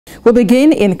We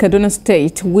begin in Kaduna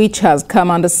State, which has come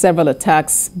under several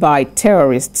attacks by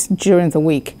terrorists during the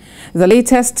week. The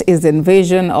latest is the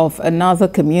invasion of another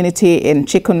community in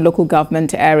Chikun local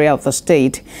government area of the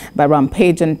state by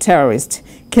rampaging terrorists,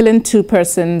 killing 2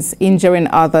 persons, injuring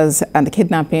others, and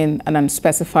kidnapping an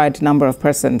unspecified number of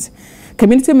persons.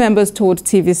 Community members told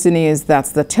TVC News that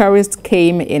the terrorists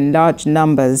came in large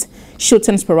numbers,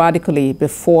 shooting sporadically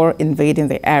before invading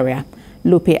the area.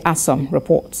 Lupe Asom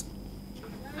reports.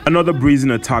 Another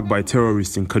brazen attack by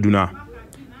terrorists in Kaduna,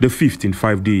 the 5th in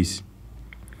 5 days.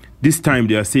 This time,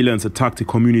 the assailants attacked a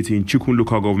community in Chikun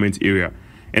local government area,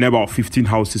 and about 15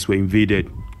 houses were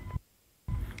invaded.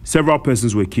 Several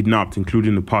persons were kidnapped,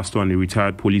 including a pastor and a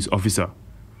retired police officer.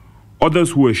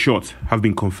 Others who were shot have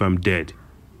been confirmed dead.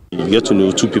 You get to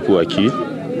know 2 people are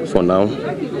killed for now.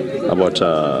 About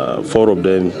 4 of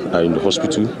them are in the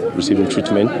hospital receiving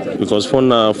treatment. Because for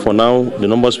now, the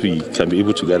numbers we can be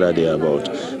able to gather, they are about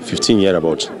 15 year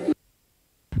about.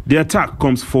 The attack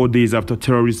comes 4 days after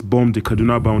terrorists bombed the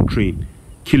Kaduna-bound train,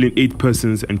 killing 8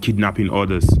 persons and kidnapping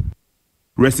others.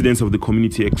 Residents of the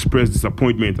community expressed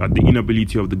disappointment at the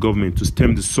inability of the government to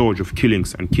stem the surge of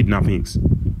killings and kidnappings.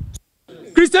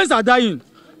 Christians are dying.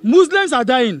 Muslims are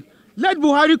dying. Let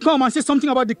Buhari come and say something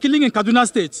about the killing in Kaduna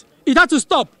State. It had to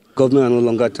stop. Government are no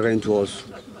longer threatening to us.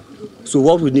 So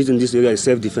what we need in this area is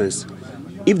self-defense.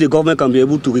 If the government can be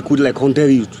able to recruit like 100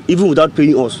 youth, even without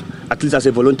paying us, at least as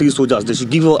a voluntary soldiers, they should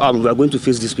give us arms. We are going to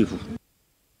face these people.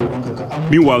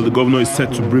 Meanwhile, the governor is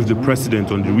set to brief the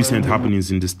president on the recent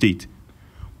happenings in the state.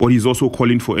 But he's also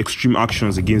calling for extreme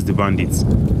actions against the bandits.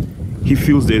 He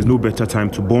feels there is no better time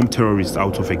to bomb terrorists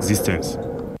out of existence.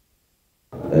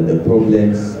 The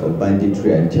problems of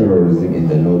banditry and terrorism in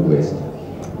the Northwest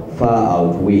far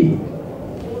outweigh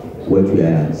what we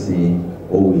are seeing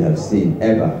or we have seen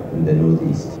ever in the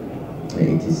Northeast.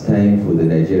 And it is time for the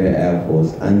Nigerian Air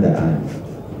Force and the Army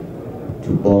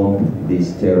to bomb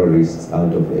these terrorists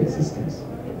out of existence.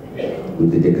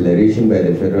 With the declaration by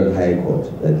the Federal High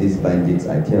Court that these bandits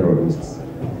are terrorists,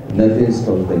 nothing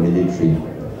stops the military,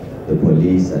 the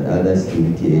police and other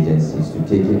security agencies to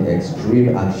take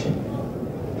extreme action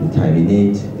to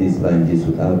terminate these bandits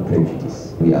without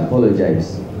prejudice. We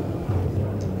apologize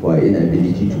for our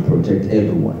inability to protect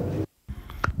everyone.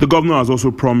 The governor has also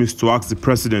promised to ask the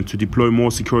president to deploy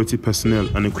more security personnel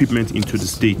and equipment into the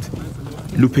state.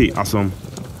 Lupe Asom,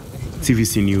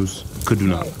 TVC News,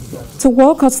 Kaduna. To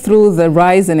walk us through the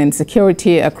rise in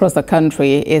insecurity across the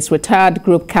country is retired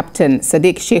Group Captain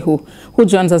Sadiq Shehu, who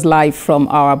joins us live from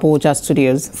our Abuja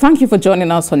studios. Thank you for joining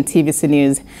us on TVC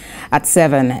News at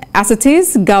 7. As it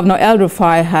is, Governor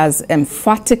El-Rufai has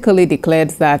emphatically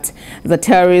declared that the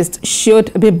terrorists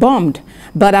should be bombed.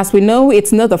 But as we know,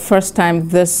 it's not the first time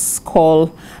this a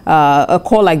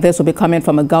call like this will be coming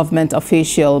from a government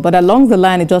official. But along the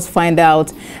line, you just find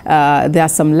out there are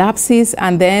some lapses,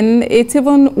 and then it's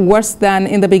even worse than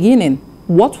in the beginning.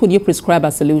 What would you prescribe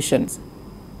as solutions?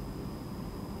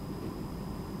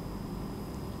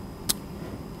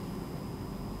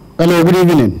 Hello, good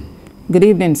evening. Good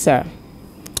evening, sir.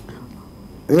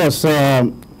 Yes,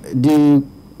 the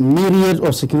myriad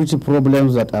of security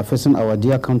problems that are facing our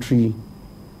dear country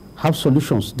have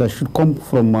solutions that should come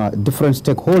from different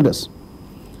stakeholders.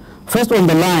 First on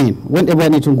the line, whenever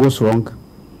anything goes wrong,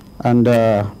 and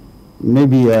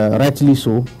maybe rightly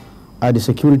so, are the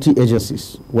security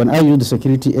agencies. When I use the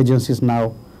security agencies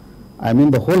now, I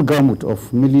mean the whole gamut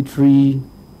of military,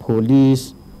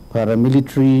 police,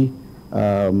 paramilitary,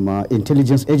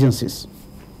 intelligence agencies.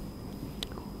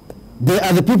 They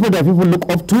are the people that people look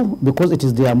up to because it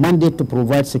is their mandate to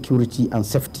provide security and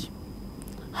safety.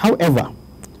 However,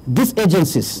 these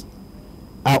agencies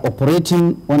are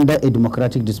operating under a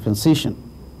democratic dispensation,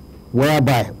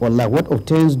 whereby, what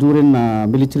obtains during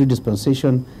military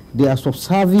dispensation, they are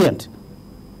subservient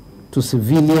to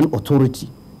civilian authority,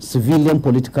 civilian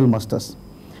political masters.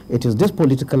 It is these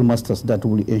political masters that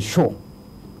will ensure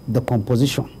the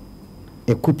composition,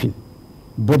 equipping,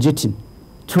 budgeting,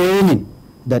 training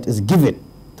that is given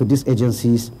to these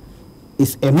agencies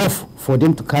is enough for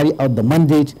them to carry out the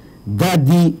mandate that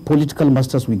the political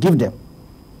masters will give them.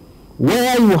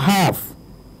 Where you have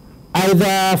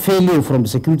either failure from the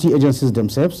security agencies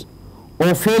themselves,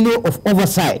 or failure of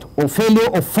oversight, or failure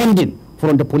of funding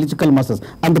from the political masters.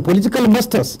 And the political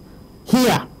masters,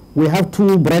 here we have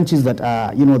 2 branches that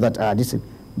are,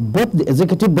 both the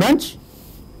executive branch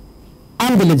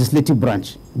and the legislative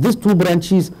branch. These 2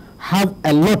 branches have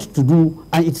a lot to do,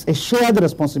 and it's a shared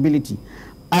responsibility.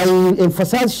 I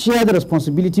emphasize shared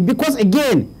responsibility because,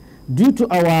 again, due to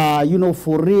our,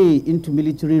 foray into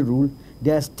military rule,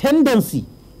 there's tendency,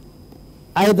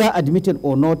 either admitted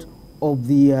or not, of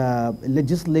the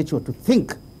legislature to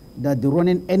think that the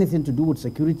running anything to do with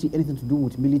security, anything to do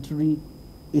with military,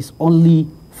 is only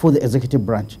for the executive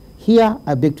branch. Here,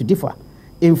 I beg to differ.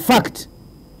 In fact,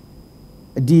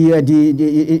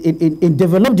 in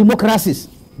developed democracies,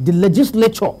 the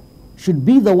legislature should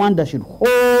be the one that should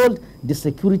hold the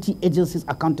security agencies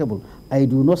accountable. I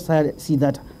do not see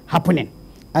that happening,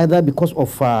 either because of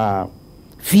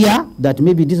fear that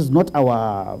maybe this is not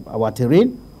our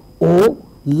terrain, or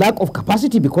lack of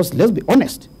capacity, because let's be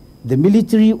honest, the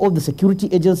military or the security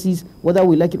agencies, whether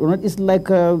we like it or not, it's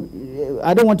like,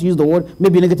 I don't want to use the word,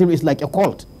 maybe negative, it's like a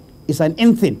cult. It's an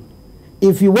anything.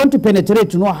 If you want to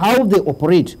penetrate to know how they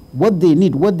operate, what they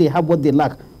need, what they have, what they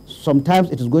lack,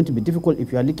 sometimes it is going to be difficult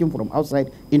if you are looking from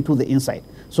outside into the inside.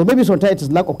 So maybe sometimes it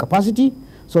is lack of capacity,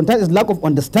 sometimes it's lack of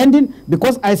understanding,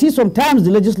 because I see sometimes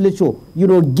the legislature,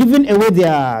 giving away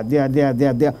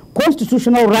their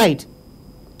constitutional right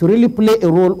to really play a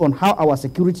role on how our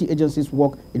security agencies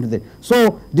work into that.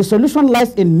 So the solution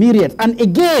lies in myriad. And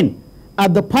again,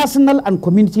 at the personal and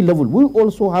community level, we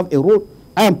also have a role.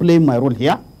 I am playing my role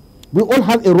here. We all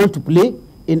have a role to play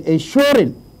in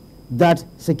ensuring that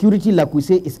security, like we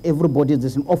say, is everybody's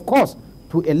decision. Of course,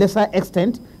 to a lesser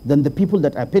extent than the people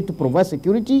that are paid to provide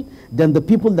security, than the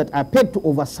people that are paid to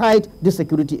oversight the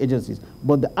security agencies.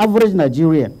 But the average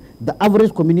Nigerian, the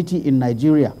average community in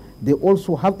Nigeria, they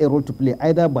also have a role to play,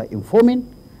 either by informing,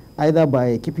 either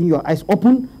by keeping your eyes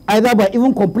open, either by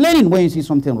even complaining when you see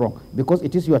something wrong, because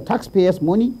it is your taxpayers'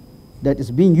 money that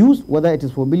is being used, whether it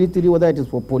is for military, whether it is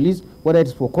for police, whether it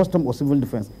is for custom or civil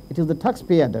defense. It is the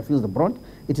taxpayer that feels the brunt.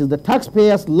 It is the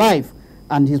taxpayer's life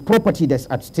and his property that's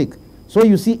at stake. So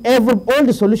you see, all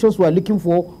the solutions we are looking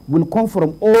for will come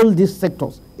from all these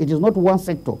sectors. It is not one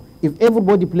sector. If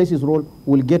everybody plays his role,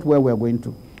 we'll get where we are going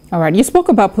to. All right, you spoke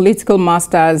about political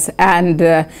masters and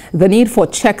the need for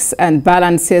checks and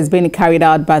balances being carried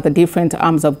out by the different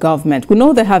arms of government. We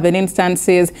know there have been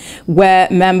instances where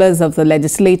members of the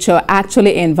legislature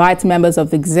actually invite members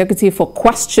of the executive for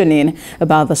questioning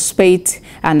about the state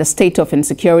and the state of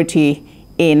insecurity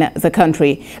in the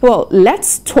country. Well,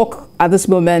 let's talk at this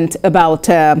moment about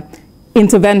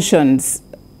interventions.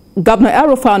 Governor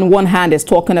El-Rufai on one hand is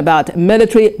talking about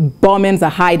military bombing the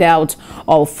hideout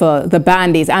of the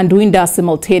bandits and doing that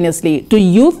simultaneously. Do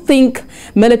you think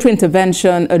military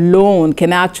intervention alone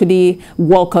can actually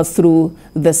walk us through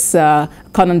this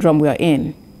conundrum we are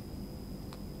in?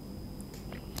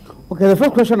 Okay, the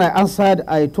first question I answered,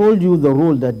 I told you the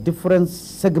role that different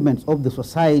segments of the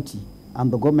society and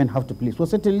the government have to play. So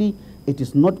certainly it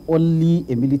is not only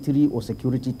a military or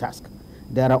security task.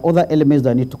 There are other elements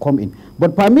that need to come in.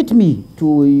 But permit me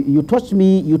to, you touched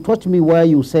me where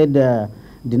you said the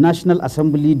National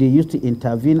Assembly, they used to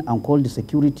intervene and call the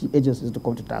security agencies to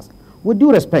come to task. With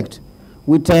due respect,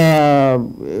 with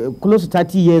close to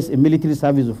 30 years in military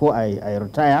service before I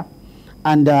retire,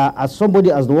 and as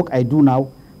somebody as the work I do now,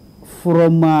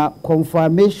 from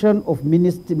confirmation of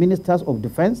ministers of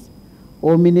defense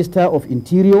or minister of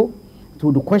interior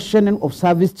to the questioning of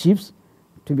service chiefs,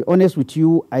 to be honest with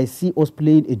you, I see us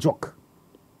playing a joke,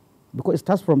 because it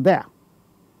starts from there.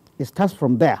 It starts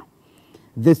from there.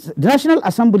 The National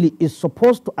Assembly is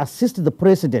supposed to assist the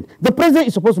president. The president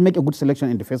is supposed to make a good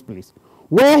selection in the first place.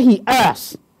 Where he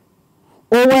errs,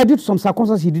 or where due to some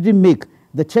circumstances he didn't make,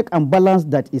 the check and balance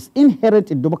that is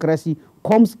inherent in democracy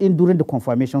comes in during the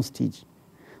confirmation stage.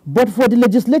 But for the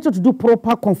legislature to do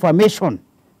proper confirmation,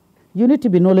 you need to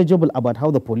be knowledgeable about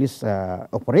how the police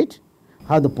operate,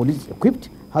 how the police is equipped,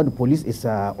 how the police is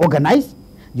organized.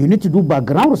 You need to do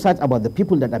background research about the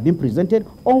people that are being presented.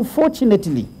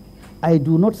 Unfortunately, I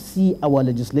do not see our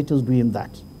legislators doing that.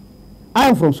 I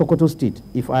am from Sokoto State.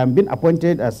 If I am being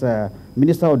appointed as a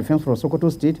Minister of Defense from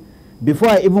Sokoto State, before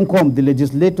I even come, the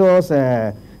legislators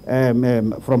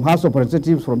from House of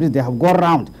Representatives, from this, they have gone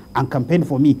around and campaigned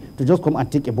for me to just come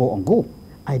and take a ball and go.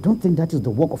 I don't think that is the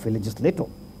work of a legislator.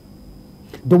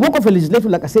 The work of a legislator,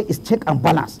 like I say, is check and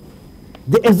balance.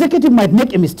 The executive might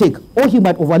make a mistake or he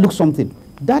might overlook something.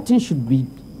 That thing should be,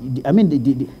 I mean,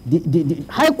 the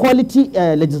high quality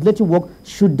legislative work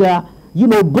should,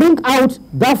 bring out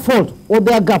that fault or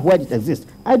that gap where it exists.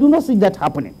 I do not see that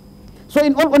happening. So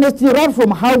in all honesty, right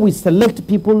from how we select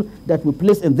people that we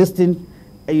place in this thing,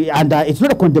 and it's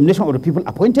not a condemnation of the people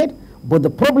appointed, but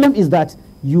the problem is that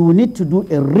you need to do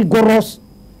a rigorous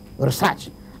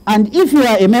research. And if you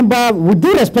are a member, with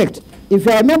due respect, if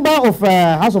you are a member of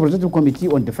House of Representative Committee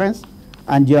on Defense,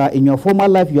 and you are in your former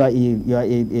life, you are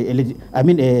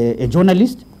a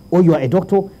journalist, or you are a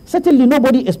doctor, certainly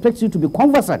nobody expects you to be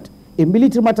conversant in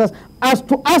military matters as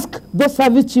to ask the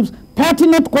service chiefs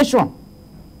pertinent question.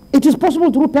 It is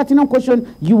possible through pertinent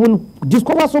question you will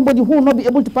discover somebody who will not be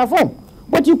able to perform.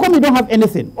 But you come, you don't have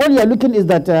anything. All you are looking is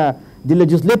that the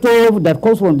legislator that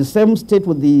comes from the same state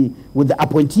with the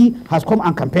appointee has come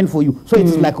and campaigned for you. So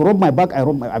it's like rob my back, I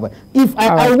rob my back. If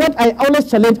I always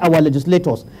challenge our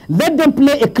legislators, let them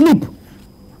play a clip.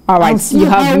 All right, you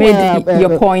have made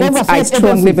your point, I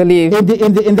strongly believe. In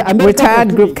the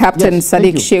Retired Group Captain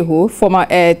Sadiq Shehu, former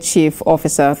Air Chief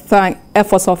Officer, Air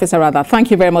Force Officer rather,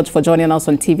 thank you very much for joining us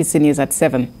on TVC News at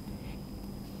 7.